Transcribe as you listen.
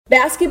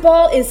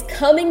Basketball is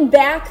coming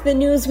back, the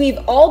news we've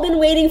all been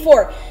waiting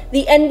for.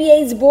 The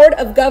NBA's Board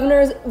of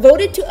Governors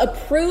voted to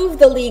approve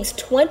the league's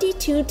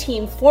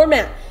 22-team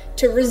format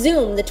to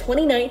resume the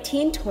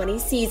 2019-20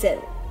 season.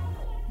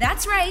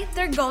 That's right,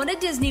 they're going to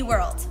Disney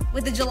World.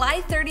 With the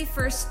July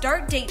 31st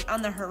start date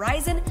on the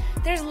horizon,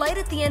 there's light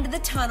at the end of the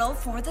tunnel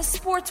for the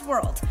sports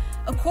world.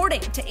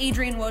 According to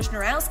Adrian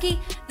Wojnarowski,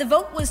 the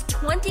vote was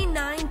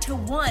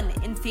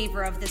 29-1 in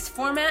favor of this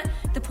format,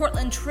 the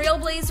Portland Trail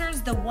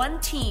Blazers the one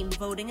team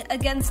voting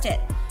against it.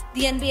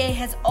 The NBA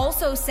has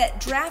also set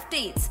draft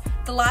dates.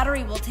 The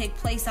lottery will take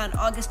place on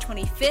August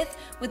 25th,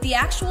 with the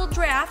actual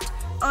draft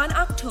on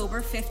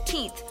October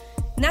 15th.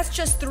 And that's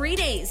just 3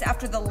 days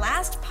after the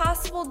last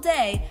possible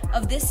day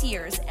of this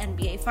year's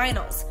NBA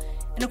Finals.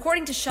 And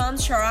according to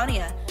Shams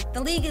Charania, the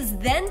league is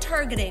then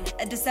targeting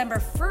a December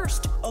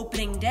 1st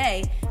opening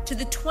day to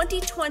the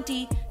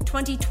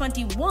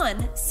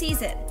 2020-2021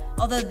 season,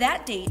 although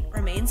that date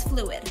remains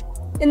fluid.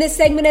 And this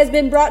segment has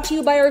been brought to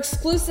you by our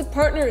exclusive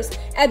partners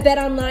at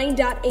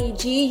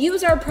betonline.ag.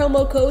 Use our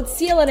promo code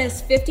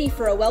CLNS50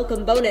 for a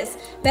welcome bonus.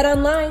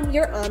 BetOnline,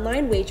 your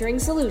online wagering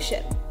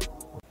solution.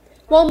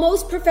 While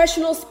most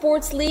professional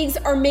sports leagues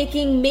are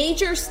making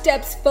major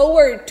steps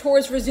forward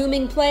towards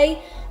resuming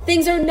play,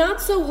 things are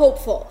not so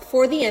hopeful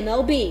for the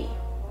MLB.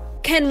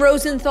 Ken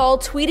Rosenthal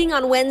tweeting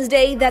on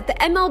Wednesday that the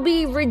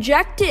MLB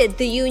rejected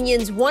the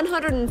union's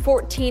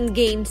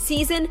 114-game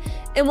season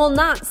and will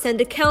not send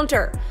a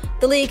counter.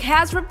 The league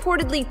has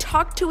reportedly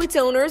talked to its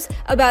owners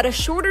about a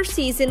shorter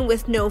season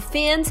with no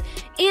fans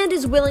and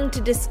is willing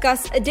to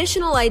discuss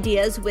additional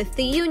ideas with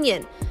the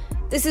union.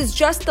 This is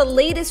just the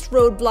latest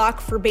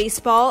roadblock for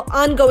baseball.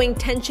 Ongoing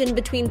tension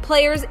between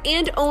players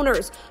and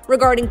owners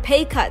regarding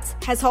pay cuts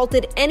has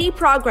halted any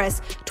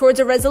progress towards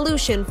a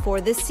resolution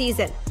for this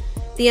season.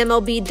 The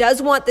MLB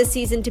does want the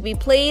season to be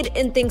played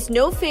and thinks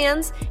no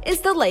fans is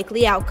the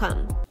likely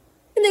outcome.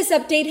 And this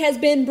update has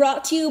been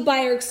brought to you by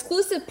our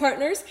exclusive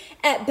partners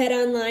at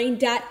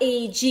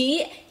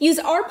betonline.ag. Use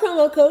our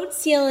promo code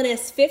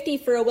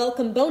CLNS50 for a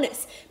welcome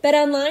bonus.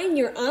 BetOnline,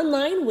 your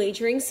online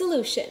wagering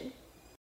solution.